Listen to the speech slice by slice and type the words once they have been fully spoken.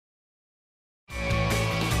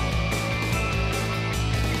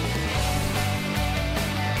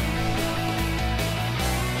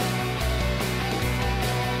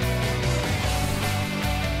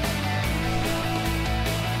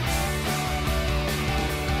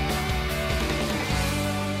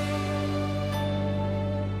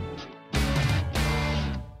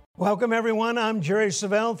Welcome, everyone. I'm Jerry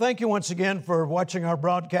Savelle. Thank you once again for watching our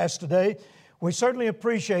broadcast today. We certainly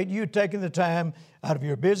appreciate you taking the time out of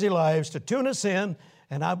your busy lives to tune us in,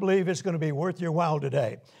 and I believe it's going to be worth your while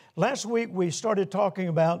today. Last week, we started talking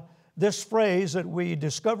about this phrase that we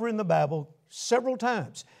discover in the Bible several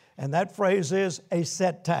times, and that phrase is a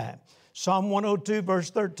set time. Psalm 102,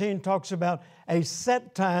 verse 13 talks about a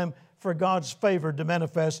set time for God's favor to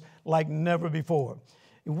manifest like never before.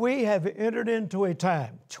 We have entered into a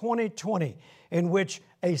time, 2020, in which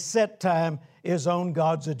a set time is on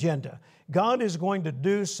God's agenda. God is going to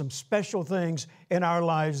do some special things in our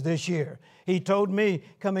lives this year. He told me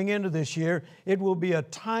coming into this year, it will be a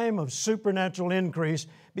time of supernatural increase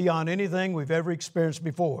beyond anything we've ever experienced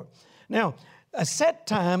before. Now, a set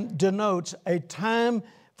time denotes a time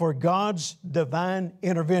for God's divine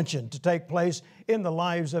intervention to take place in the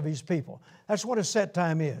lives of His people. That's what a set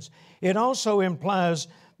time is. It also implies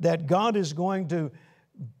that God is going to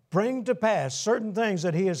bring to pass certain things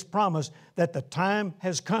that He has promised, that the time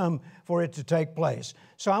has come for it to take place.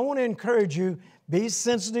 So I want to encourage you, be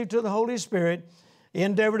sensitive to the Holy Spirit,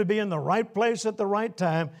 endeavor to be in the right place at the right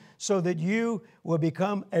time so that you will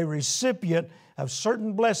become a recipient of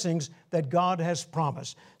certain blessings that God has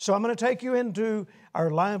promised. So I'm going to take you into our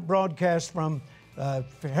live broadcast from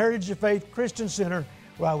Heritage of Faith Christian Center,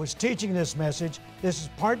 where I was teaching this message. This is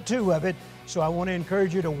part 2 of it, so I want to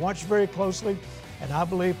encourage you to watch very closely. And I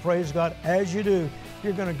believe, praise God, as you do,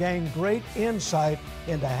 you're going to gain great insight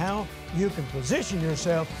into how you can position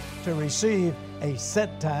yourself to receive a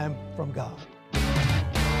set time from God.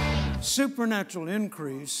 Supernatural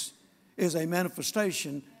increase is a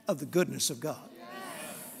manifestation of the goodness of God.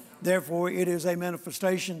 Therefore, it is a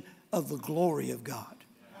manifestation of the glory of God.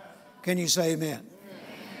 Can you say amen?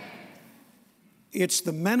 It's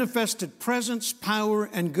the manifested presence, power,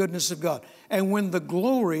 and goodness of God. And when the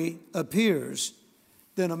glory appears,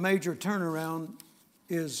 then a major turnaround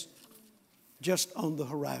is just on the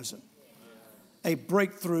horizon. A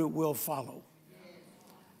breakthrough will follow.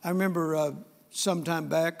 I remember some time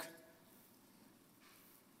back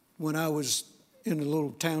when I was in a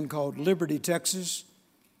little town called Liberty, Texas,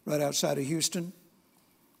 right outside of Houston.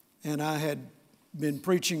 And I had been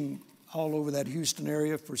preaching all over that Houston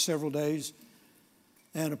area for several days.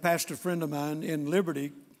 And a pastor friend of mine in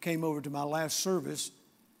Liberty came over to my last service.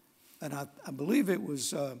 And I believe it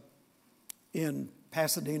was in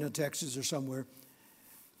Pasadena, Texas or somewhere.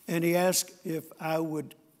 And he asked if I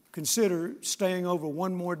would consider staying over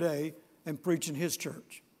one more day and preaching his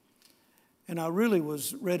church. And I really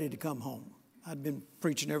was ready to come home. I'd been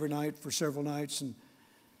preaching every night for several nights. And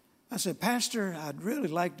I said, Pastor, I'd really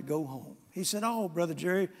like to go home. He said, oh, Brother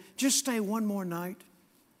Jerry, just stay one more night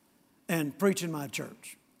and preach in my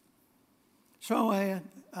church. So I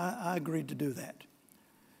agreed to do that.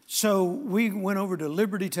 So we went over to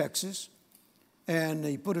Liberty, Texas, and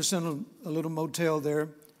he put us in a little motel there.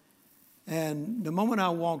 And the moment I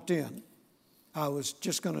walked in, I was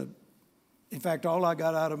just going to, in fact, all I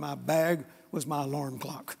got out of my bag was my alarm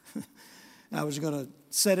clock. I was going to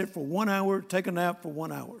set it for 1 hour, take a nap for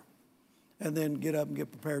 1 hour, and then get up and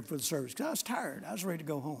get prepared for the service. Because I was tired. I was ready to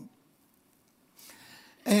go home.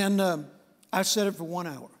 And I set it for 1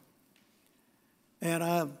 hour. And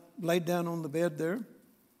I laid down on the bed there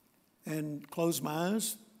and closed my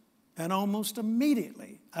eyes. And almost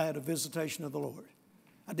immediately, I had a visitation of the Lord.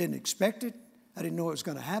 I didn't expect it. I didn't know it was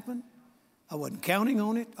going to happen. I wasn't counting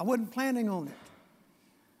on it. I wasn't planning on it.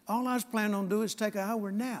 All I was planning on doing is take an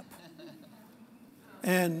hour nap.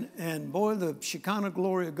 And boy, the Shekinah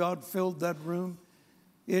glory of God filled that room.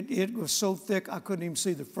 It was so thick I couldn't even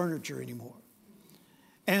see the furniture anymore.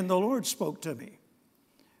 And the Lord spoke to me.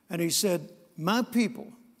 And He said, my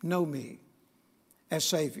people know me as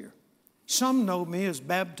Savior. Some know me as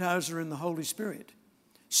baptizer in the Holy Spirit.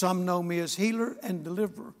 Some know me as healer and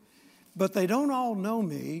deliverer. But they don't all know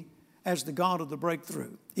me as the God of the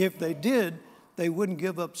breakthrough. If they did, they wouldn't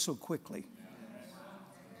give up so quickly.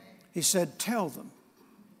 He said, tell them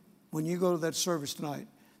when you go to that service tonight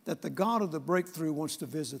that the God of the breakthrough wants to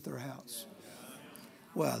visit their house.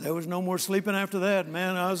 Well, there was no more sleeping after that,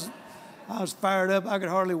 man. I was fired up. I could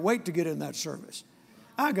hardly wait to get in that service.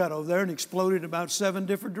 I got over there and exploded about 7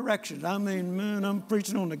 different directions. I mean, man, I'm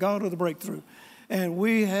preaching on the God of the breakthrough. And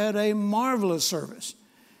we had a marvelous service.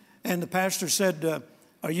 And the pastor said,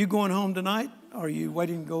 are you going home tonight? Or are you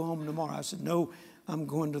waiting to go home tomorrow? I said, no, I'm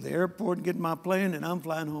going to the airport and getting my plane, and I'm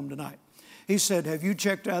flying home tonight. He said, have you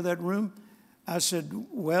checked out of that room? I said,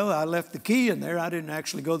 well, I left the key in there. I didn't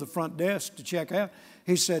actually go to the front desk to check out.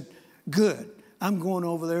 He said, good. I'm going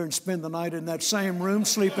over there and spend the night in that same room,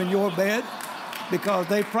 sleep in your bed, because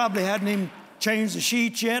they probably hadn't even changed the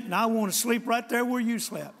sheets yet, and I want to sleep right there where you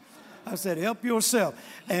slept. I said, help yourself.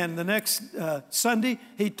 And the next Sunday,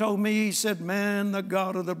 he told me, he said, man, the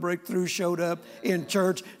God of the breakthrough showed up in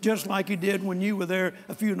church just like he did when you were there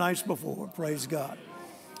a few nights before. Praise God.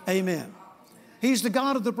 Amen. He's the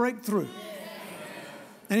God of the breakthrough.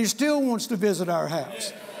 And he still wants to visit our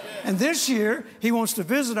house. And this year, he wants to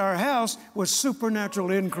visit our house with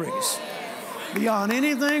supernatural increase beyond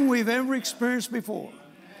anything we've ever experienced before.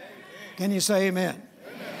 Can you say amen?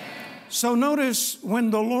 So notice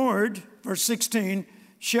when the Lord, verse 16,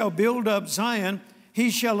 shall build up Zion, he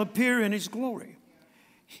shall appear in his glory.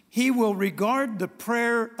 He will regard the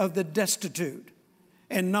prayer of the destitute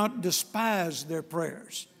and not despise their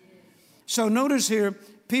prayers. So notice here,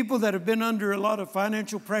 people that have been under a lot of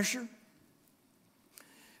financial pressure,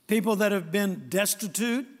 people that have been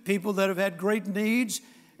destitute, people that have had great needs,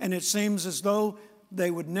 and it seems as though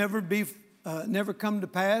they would never come to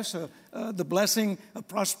pass. The blessing of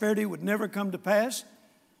prosperity would never come to pass.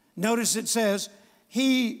 Notice it says,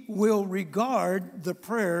 he will regard the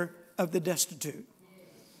prayer of the destitute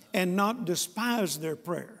and not despise their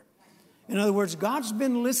prayer. In other words, God's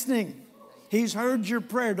been listening. He's heard your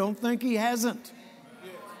prayer. Don't think he hasn't.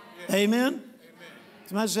 Amen?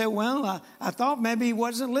 Somebody said, well, I thought maybe he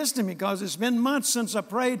wasn't listening because it's been months since I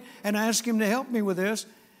prayed and I asked him to help me with this.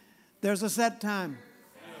 There's a set time.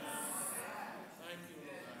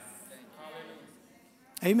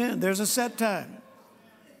 Amen. There's a set time.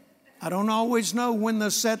 I don't always know when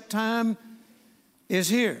the set time is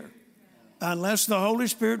here unless the Holy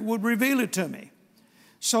Spirit would reveal it to me.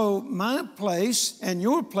 So my place and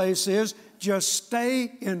your place is just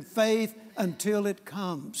stay in faith until it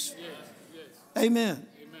comes. Amen.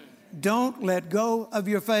 Don't let go of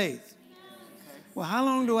your faith. Well, how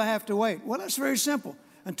long do I have to wait? Well, that's very simple.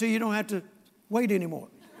 Until you don't have to wait anymore.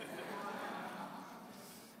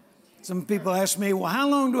 Some people ask me, well, how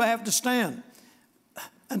long do I have to stand?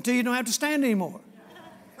 Until you don't have to stand anymore.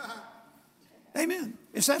 Amen.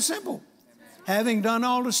 It's that simple. Having done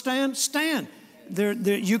all to stand, stand.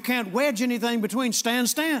 You can't wedge anything between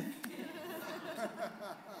stand.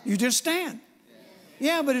 You just stand.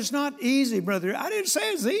 Yeah, but it's not easy, brother. I didn't say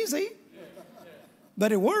it's easy,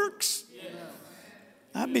 but it works.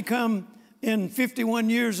 I've become, in 51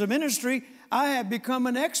 years of ministry, I have become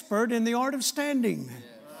an expert in the art of standing.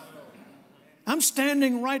 I'm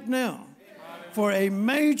standing right now for a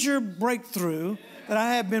major breakthrough that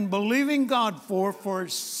I have been believing God for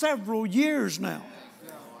several years now.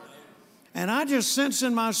 And I just sense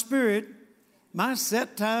in my spirit, my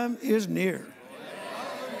set time is near.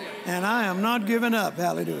 And I am not giving up.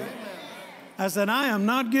 Hallelujah. I said, I am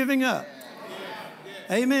not giving up.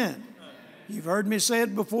 Amen. You've heard me say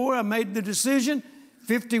it before. I made the decision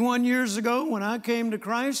 51 years ago when I came to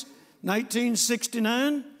Christ,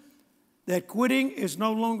 1969, that quitting is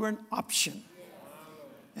no longer an option.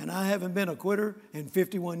 And I haven't been a quitter in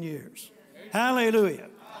 51 years. Hallelujah.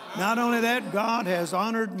 Not only that, God has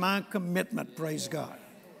honored my commitment. Praise God.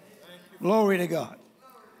 Glory to God.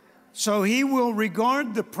 So he will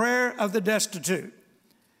regard the prayer of the destitute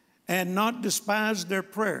and not despise their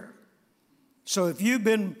prayer. So if you've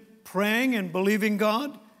been praying and believing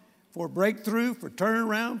God for breakthrough, for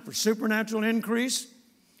turnaround, for supernatural increase,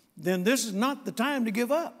 then this is not the time to give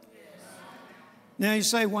up. Now you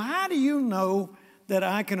say, well, how do you know that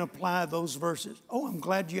I can apply those verses? Oh, I'm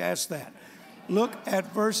glad you asked that. Look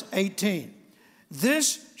at verse 18.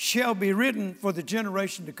 This shall be written for the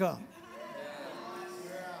generation to come.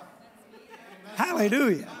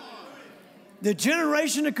 Hallelujah. The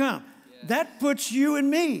generation to come. That puts you and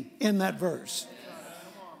me in that verse.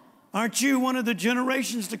 Aren't you one of the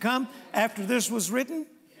generations to come after this was written?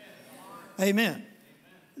 Amen.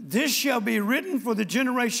 This shall be written for the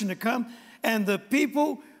generation to come, and the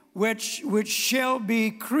people which shall be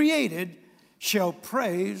created shall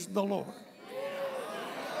praise the Lord.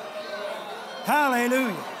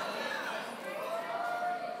 Hallelujah.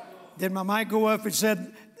 Did my mic go up? It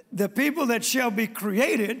said, the people that shall be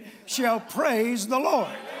created shall praise the Lord.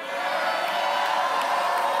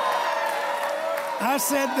 I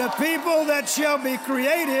said, the people that shall be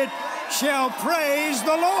created shall praise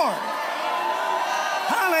the Lord.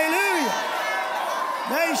 Hallelujah.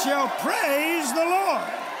 They shall praise the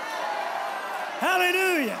Lord.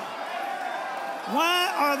 Hallelujah.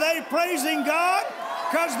 Why are they praising God?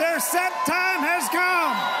 Because their set time has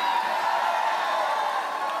come.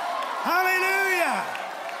 Hallelujah.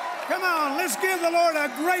 Come on, let's give the Lord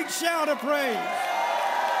a great shout of praise.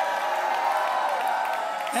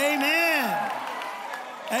 Amen.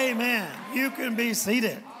 Amen. You can be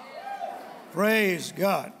seated. Praise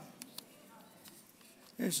God.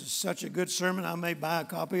 This is such a good sermon, I may buy a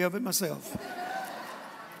copy of it myself.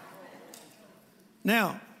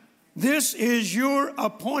 Now, This is your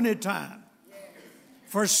appointed time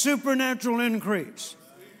for supernatural increase,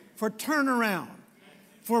 for turnaround,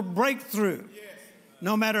 for breakthrough.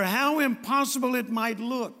 No matter how impossible it might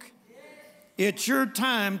look, it's your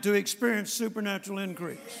time to experience supernatural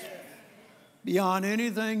increase beyond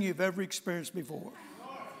anything you've ever experienced before.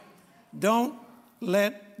 Don't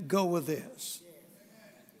let go of this.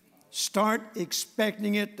 Start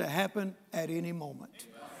expecting it to happen at any moment.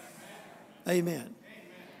 Amen.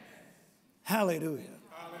 Hallelujah.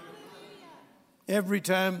 Every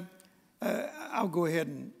time, I'll go ahead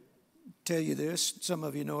and tell you this. Some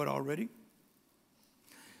of you know it already.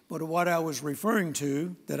 But what I was referring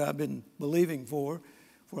to, that I've been believing for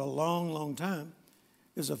a long, long time,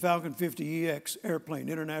 is a Falcon 50EX airplane,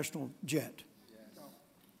 international jet.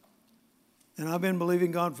 And I've been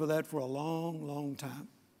believing God for that for a long, long time.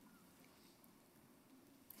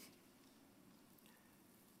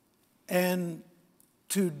 And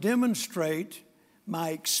to demonstrate my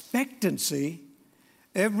expectancy,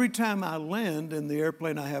 every time I land in the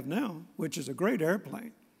airplane I have now, which is a great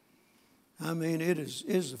airplane, I mean, it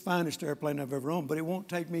is the finest airplane I've ever owned, but it won't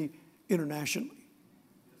take me internationally.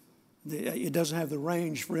 It doesn't have the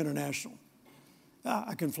range for international.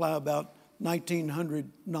 I can fly about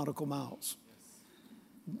 1,900 nautical miles.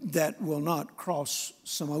 That will not cross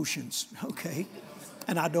some oceans, okay?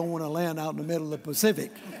 And I don't want to land out in the middle of the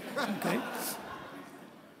Pacific, okay?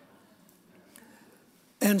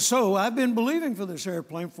 And so I've been believing for this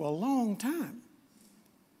airplane for a long time.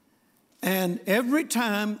 And every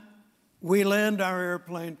time we land our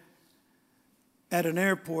airplane at an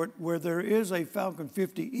airport where there is a Falcon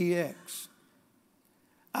 50EX,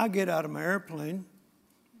 I get out of my airplane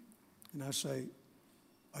and I say,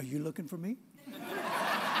 "Are you looking for me?" Come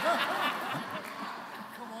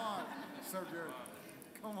on, Sir Jerry.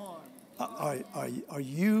 Come on. Are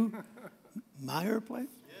you my airplane?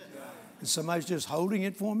 And somebody's just holding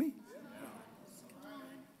it for me?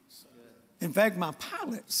 In fact, my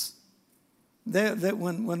pilots,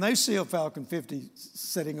 when they see a Falcon 50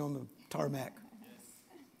 sitting on the tarmac,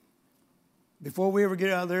 before we ever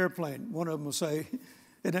get out of the airplane, one of them will say,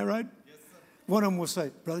 "Isn't that right?" Yes, sir. One of them will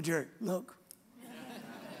say, "Brother Jerry, look."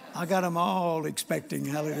 I got them all expecting,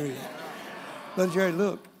 hallelujah. Brother Jerry,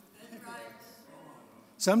 look.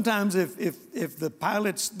 Sometimes if the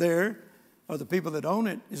pilot's there or the people that own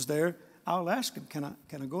it is there, I'll ask them, can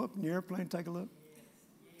I go up in your airplane and take a look?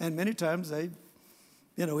 And many times they,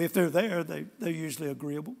 if they're there, they're usually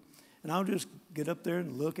agreeable. And I'll just get up there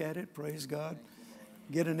and look at it, praise God.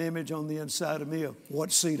 Get an image on the inside of me of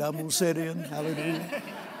what seat I'm going to sit in, hallelujah.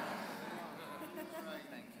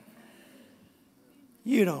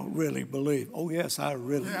 You don't really believe. Oh, yes, I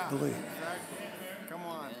really believe. Exactly. Come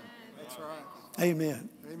on. That's right. Amen.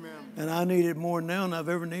 Amen. And I need it more now than I've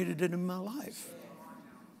ever needed it in my life.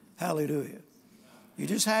 Hallelujah. You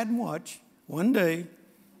just hide and watch. One day,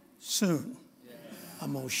 soon,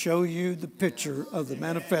 I'm going to show you the picture of the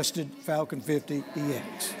manifested Falcon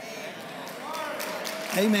 50EX.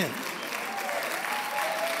 Amen.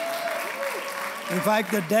 In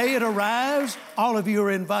fact, the day it arrives, all of you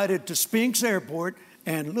are invited to Spinks Airport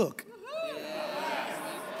and look.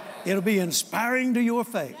 It'll be inspiring to your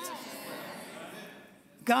faith.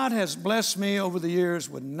 God has blessed me over the years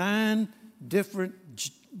with 9 different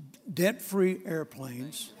debt-free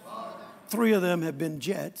airplanes. 3 of them have been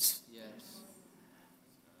jets.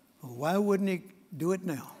 Well, why wouldn't he do it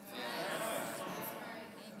now?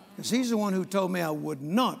 Because he's the one who told me I would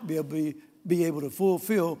not be able to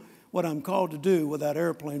fulfill what I'm called to do without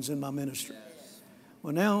airplanes in my ministry.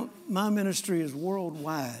 Well, now my ministry is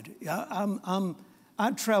worldwide.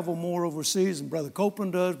 I travel more overseas than Brother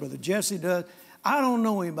Copeland does, Brother Jesse does. I don't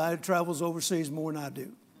know anybody that travels overseas more than I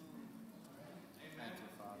do.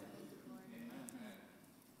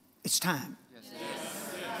 It's time.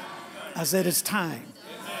 I said it's time.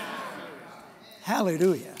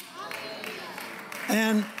 Hallelujah.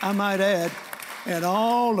 And I might add, and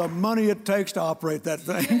all the money it takes to operate that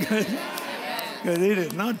thing. Because it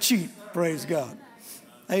is not cheap, praise God.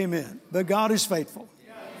 Amen. But God is faithful.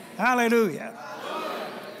 Hallelujah.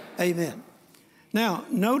 Amen. Now,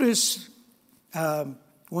 notice,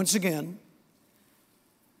 once again,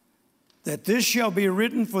 that this shall be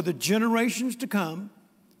written for the generations to come,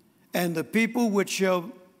 and the people which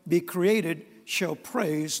shall be created shall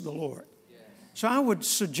praise the Lord. So I would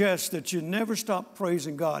suggest that you never stop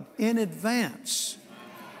praising God in advance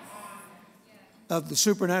of the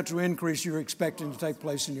supernatural increase you're expecting to take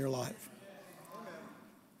place in your life.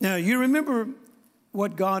 Now, you remember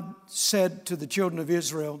what God said to the children of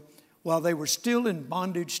Israel while they were still in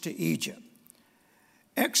bondage to Egypt.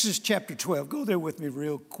 Exodus chapter 12. Go there with me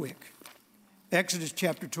real quick. Exodus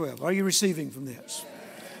chapter 12. Are you receiving from this?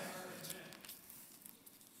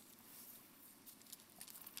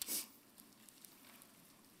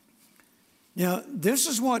 Now, this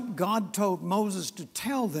is what God told Moses to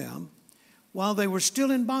tell them while they were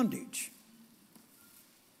still in bondage.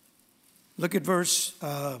 Look at verse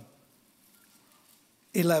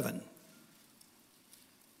 11.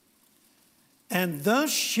 And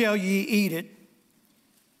thus shall ye eat it,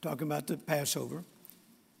 talking about the Passover,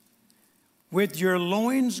 with your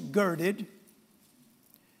loins girded,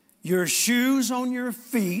 your shoes on your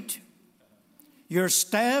feet, your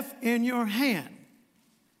staff in your hand.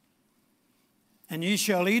 And ye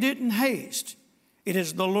shall eat it in haste. It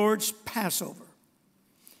is the Lord's Passover.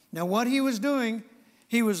 Now what he was doing,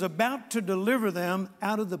 he was about to deliver them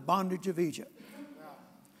out of the bondage of Egypt.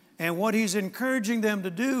 And what he's encouraging them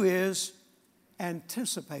to do is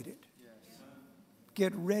anticipate it.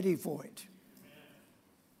 Get ready for it.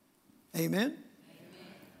 Amen?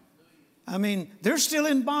 I mean, they're still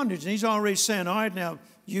in bondage. And he's already saying, all right, now,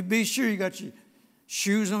 you be sure you got your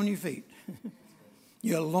shoes on your feet.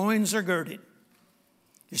 Your loins are girded.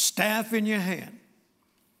 Your staff in your hand.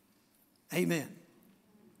 Amen.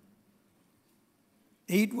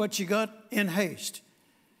 Eat what you got in haste,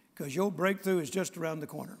 because your breakthrough is just around the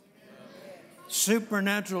corner.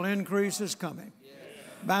 Supernatural increase is coming.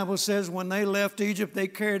 The Bible says when they left Egypt, they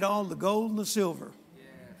carried all the gold and the silver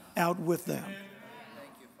out with them.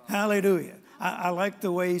 Hallelujah. I like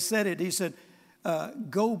the way he said it. He said,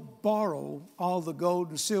 go borrow all the gold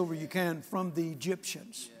and silver you can from the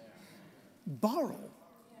Egyptians. Borrow.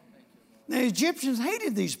 Now, the Egyptians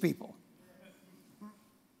hated these people.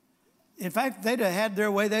 In fact, if they'd have had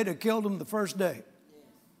their way, they'd have killed them the first day.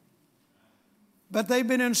 But they've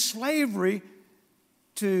been in slavery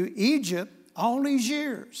to Egypt all these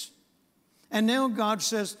years. And now God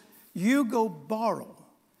says, you go borrow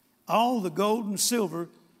all the gold and silver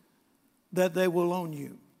that they will loan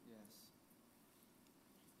you.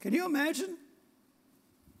 Can you imagine?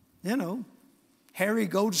 You know, Harry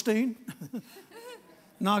Goldstein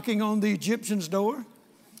knocking on the Egyptian's door.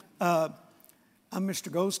 I'm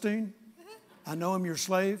Mr. Goldstein. I know I'm your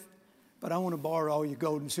slave, but I want to borrow all your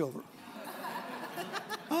gold and silver.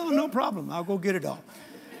 Oh, no problem. I'll go get it all.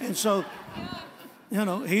 And so, you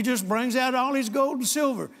know, he just brings out all his gold and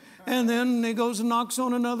silver. And then he goes and knocks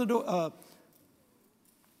on another door.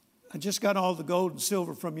 I just got all the gold and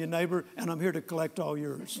silver from your neighbor, and I'm here to collect all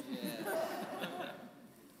yours.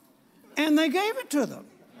 And they gave it to them.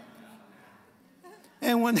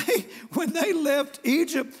 And when they left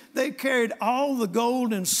Egypt, they carried all the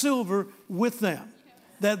gold and silver with them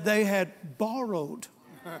that they had borrowed.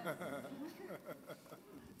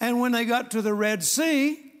 And when they got to the Red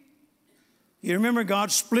Sea, you remember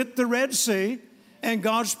God split the Red Sea, and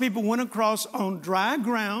God's people went across on dry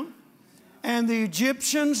ground, and the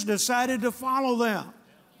Egyptians decided to follow them.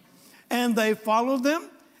 And they followed them,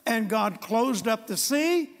 and God closed up the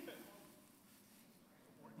sea,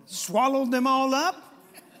 swallowed them all up,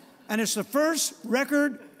 and it's the first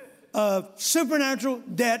record of supernatural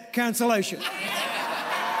debt cancellation.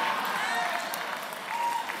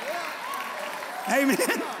 Amen.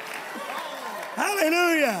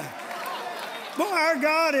 Hallelujah. Boy, our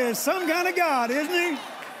God is some kind of God, isn't he?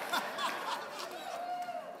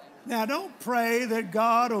 Now, don't pray that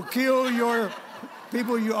God will kill your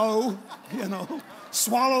people you owe, you know,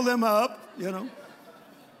 swallow them up, you know.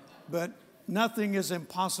 But nothing is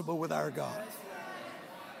impossible with our God.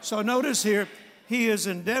 So notice here, he is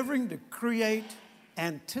endeavoring to create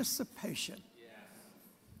anticipation.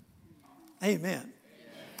 Amen.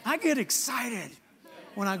 I get excited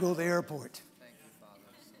when I go to the airport.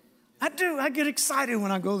 I do. I get excited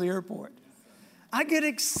when I go to the airport. I get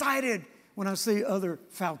excited when I see other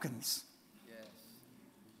Falcons.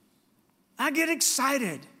 I get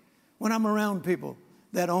excited when I'm around people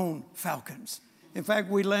that own Falcons. In fact,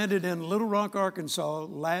 we landed in Little Rock, Arkansas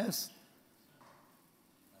last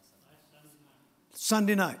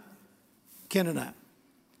Sunday night, Ken and I.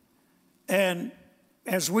 And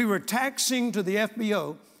as we were taxiing to the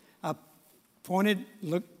FBO, I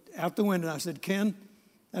looked out the window, and I said, Ken,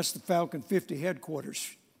 that's the Falcon 50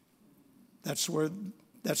 headquarters. That's where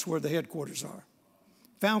the headquarters are.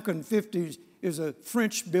 Falcon 50 is a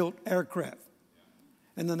French-built aircraft.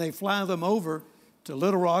 And then they fly them over to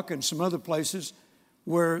Little Rock and some other places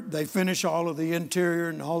where they finish all of the interior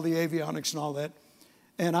and all the avionics and all that.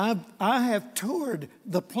 And I have toured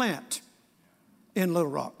the plant in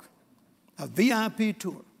Little Rock, a VIP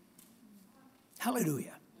tour.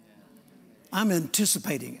 Hallelujah. I'm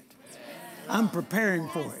anticipating it. I'm preparing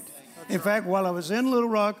for it. In fact, while I was in Little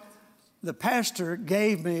Rock, the pastor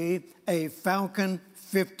gave me a Falcon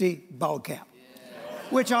 50 ball cap.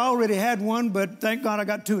 which I already had one, but thank God I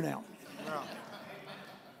got two now.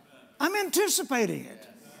 I'm anticipating it.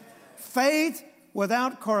 Faith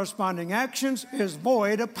without corresponding actions is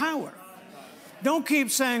void of power. Don't keep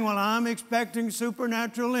saying, well, I'm expecting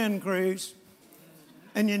supernatural increase,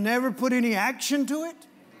 and you never put any action to it.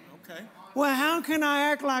 Okay. Well, how can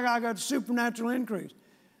I act like I got supernatural increase?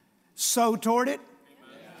 Sow toward it,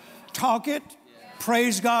 talk it,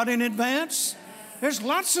 praise God in advance. There's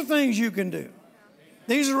lots of things you can do.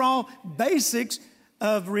 These are all basics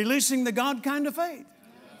of releasing the God kind of faith.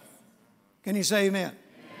 Can you say amen?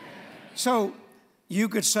 So you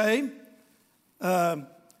could say,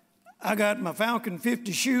 I got my Falcon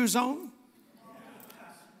 50 shoes on.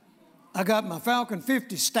 I got my Falcon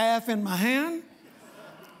 50 staff in my hand.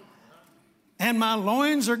 And my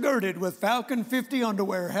loins are girded with Falcon 50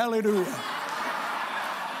 underwear. Hallelujah.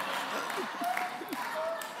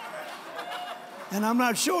 And I'm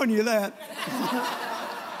not showing you that.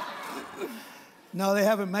 No, they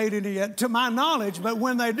haven't made any yet, to my knowledge, but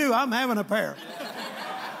when they do, I'm having a pair.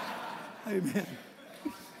 Amen.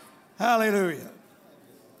 Hallelujah.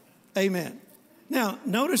 Amen. Now,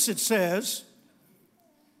 notice it says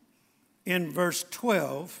in verse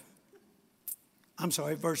 14,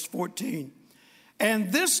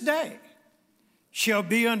 and this day shall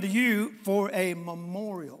be unto you for a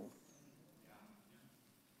memorial.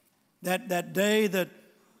 That day that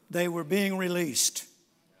they were being released.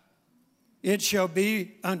 It shall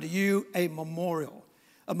be unto you a memorial.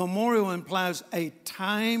 A memorial implies a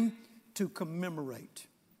time to commemorate.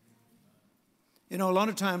 You know, a lot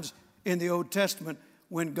of times in the Old Testament,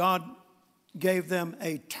 when God gave them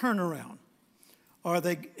a turnaround, or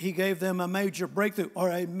He gave them a major breakthrough, or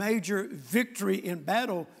a major victory in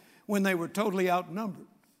battle when they were totally outnumbered,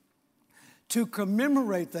 to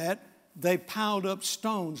commemorate that, they piled up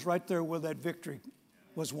stones right there where that victory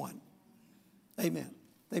was won. Amen.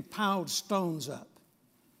 They piled stones up.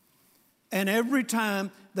 And every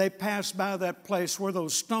time they passed by that place where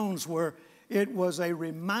those stones were, it was a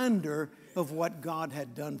reminder of what God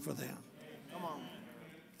had done for them. Come on.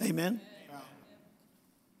 Amen.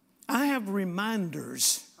 I have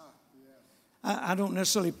reminders. I don't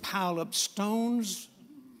necessarily pile up stones,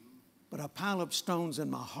 but I pile up stones in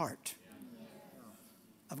my heart.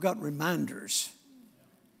 I've got reminders.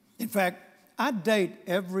 In fact, I date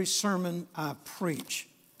every sermon I preach.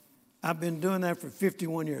 I've been doing that for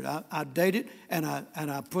 51 years. I date it, and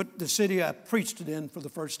I put the city I preached it in for the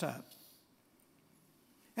first time.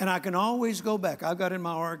 And I can always go back. I've got in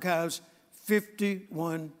my archives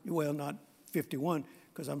 51, well, not 51,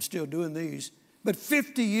 because I'm still doing these, but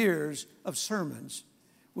 50 years of sermons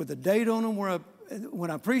with a date on them when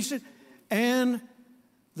I preached it, and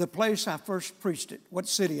the place I first preached it, what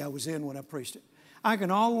city I was in when I preached it. I can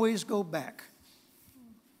always go back.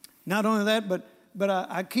 Not only that, but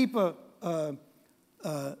I keep a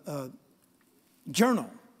journal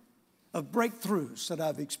of breakthroughs that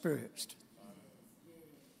I've experienced.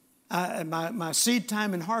 My seed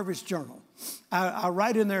time and harvest journal. I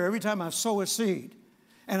write in there every time I sow a seed,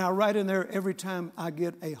 and I write in there every time I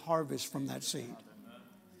get a harvest from that seed.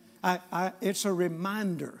 It's a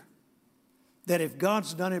reminder that if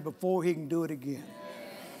God's done it before, He can do it again.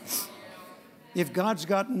 If God's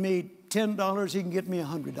gotten me $10, He can get me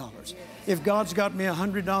 $100. If God's got me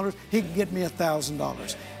 $100, He can get me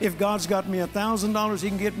 $1,000. If God's got me $1,000, He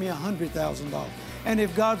can get me $100,000. And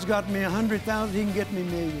if God's got me $100,000, He can get me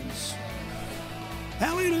millions.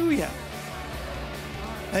 Hallelujah.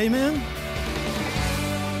 Amen.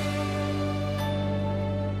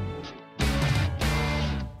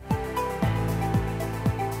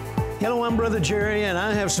 Hello, I'm Brother Jerry, and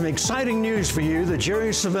I have some exciting news for you. The Jerry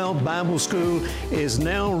Savelle Bible School is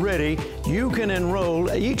now ready. You can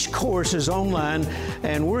enroll. Each course is online,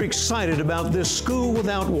 and we're excited about this school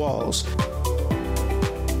without walls.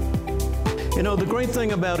 You know, the great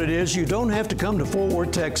thing about it is you don't have to come to Fort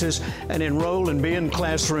Worth, Texas and enroll and be in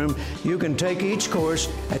classroom. You can take each course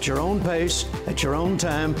at your own pace, at your own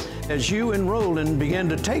time. As you enroll and begin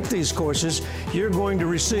to take these courses, you're going to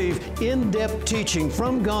receive in-depth teaching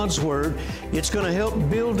from God's Word. It's going to help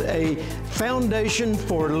build a foundation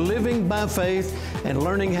for living by faith and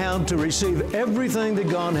learning how to receive everything that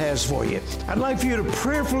God has for you. I'd like for you to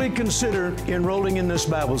prayerfully consider enrolling in this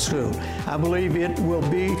Bible school. I believe it will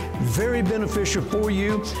be very beneficial for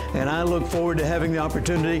you, and I look forward to having the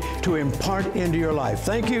opportunity to impart into your life.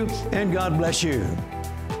 Thank you, and God bless you.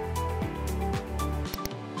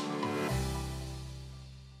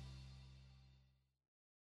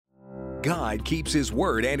 God keeps His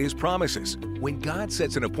word and His promises. When God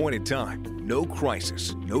sets an appointed time, no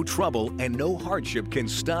crisis, no trouble, and no hardship can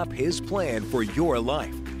stop His plan for your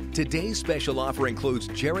life. Today's special offer includes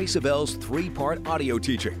Jerry Savelle's 3-part audio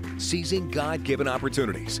teaching, Seizing God-Given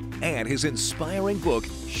Opportunities, and his inspiring book,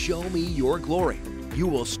 Show Me Your Glory. You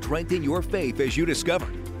will strengthen your faith as you discover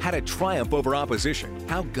how to triumph over opposition,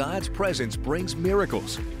 how God's presence brings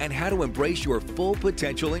miracles, and how to embrace your full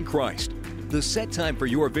potential in Christ. The set time for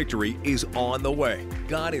your victory is on the way.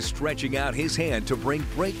 God is stretching out His hand to bring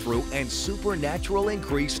breakthrough and supernatural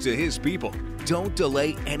increase to His people. Don't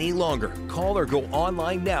delay any longer. Call or go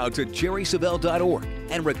online now to jerrysavelle.org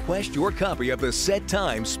and request your copy of the Set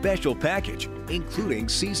Time Special Package, including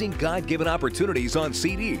Seizing God-Given Opportunities on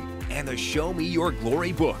CD and the Show Me Your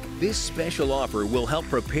Glory book. This special offer will help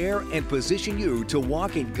prepare and position you to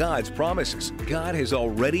walk in God's promises. God has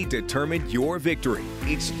already determined your victory.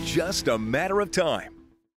 It's just a matter of time.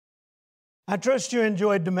 I trust you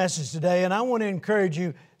enjoyed the message today, and I want to encourage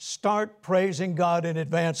you, start praising God in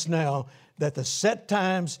advance now that the set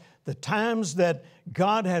times, the times that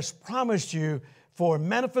God has promised you for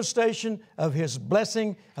manifestation of His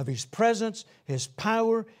blessing, of His presence, His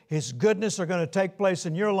power, His goodness are going to take place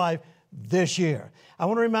in your life this year. I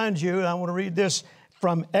want to remind you, and I want to read this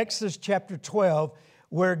from Exodus chapter 12,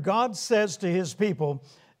 where God says to His people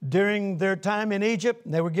during their time in Egypt,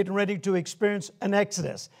 they were getting ready to experience an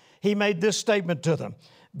exodus. He made this statement to them: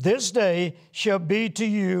 "This day shall be to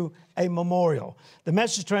you a memorial." The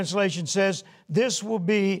Message translation says, "This will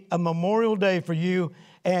be a memorial day for you,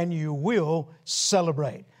 and you will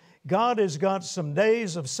celebrate." God has got some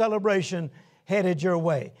days of celebration headed your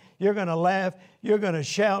way. You're going to laugh. You're going to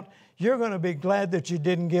shout. You're going to be glad that you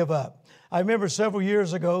didn't give up. I remember several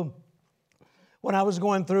years ago when I was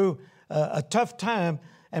going through a tough time,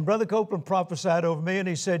 and Brother Copeland prophesied over me, and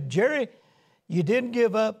he said, "Jerry, you didn't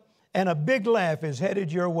give up, and a big laugh is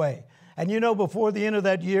headed your way." And you know, before the end of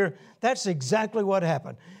that year, that's exactly what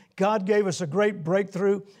happened. God gave us a great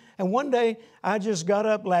breakthrough. And one day, I just got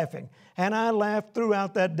up laughing. And I laughed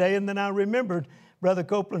throughout that day. And then I remembered Brother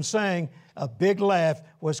Copeland saying, a big laugh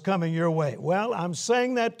was coming your way. Well, I'm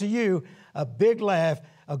saying that to you. A big laugh,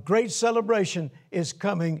 a great celebration is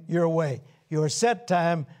coming your way. Your set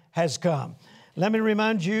time has come. Let me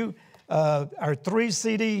remind you, our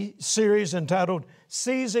 3-CD series entitled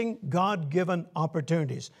Seizing God-Given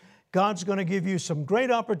Opportunities. God's going to give you some great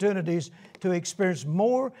opportunities to experience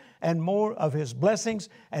more and more of His blessings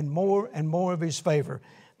and more of His favor.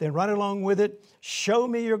 Then right along with it, Show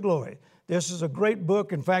Me Your Glory. This is a great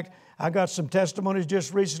book. In fact, I got some testimonies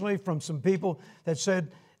just recently from some people that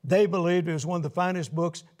said they believed it was one of the finest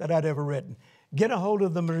books that I'd ever written. Get a hold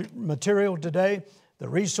of the material today. The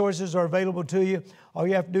resources are available to you. All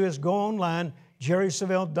you have to do is go online,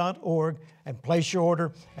 jerrysavelle.org, and place your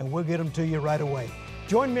order, and we'll get them to you right away.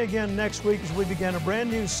 Join me again next week as we begin a brand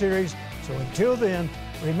new series. So until then,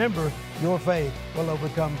 remember, your faith will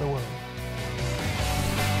overcome the world.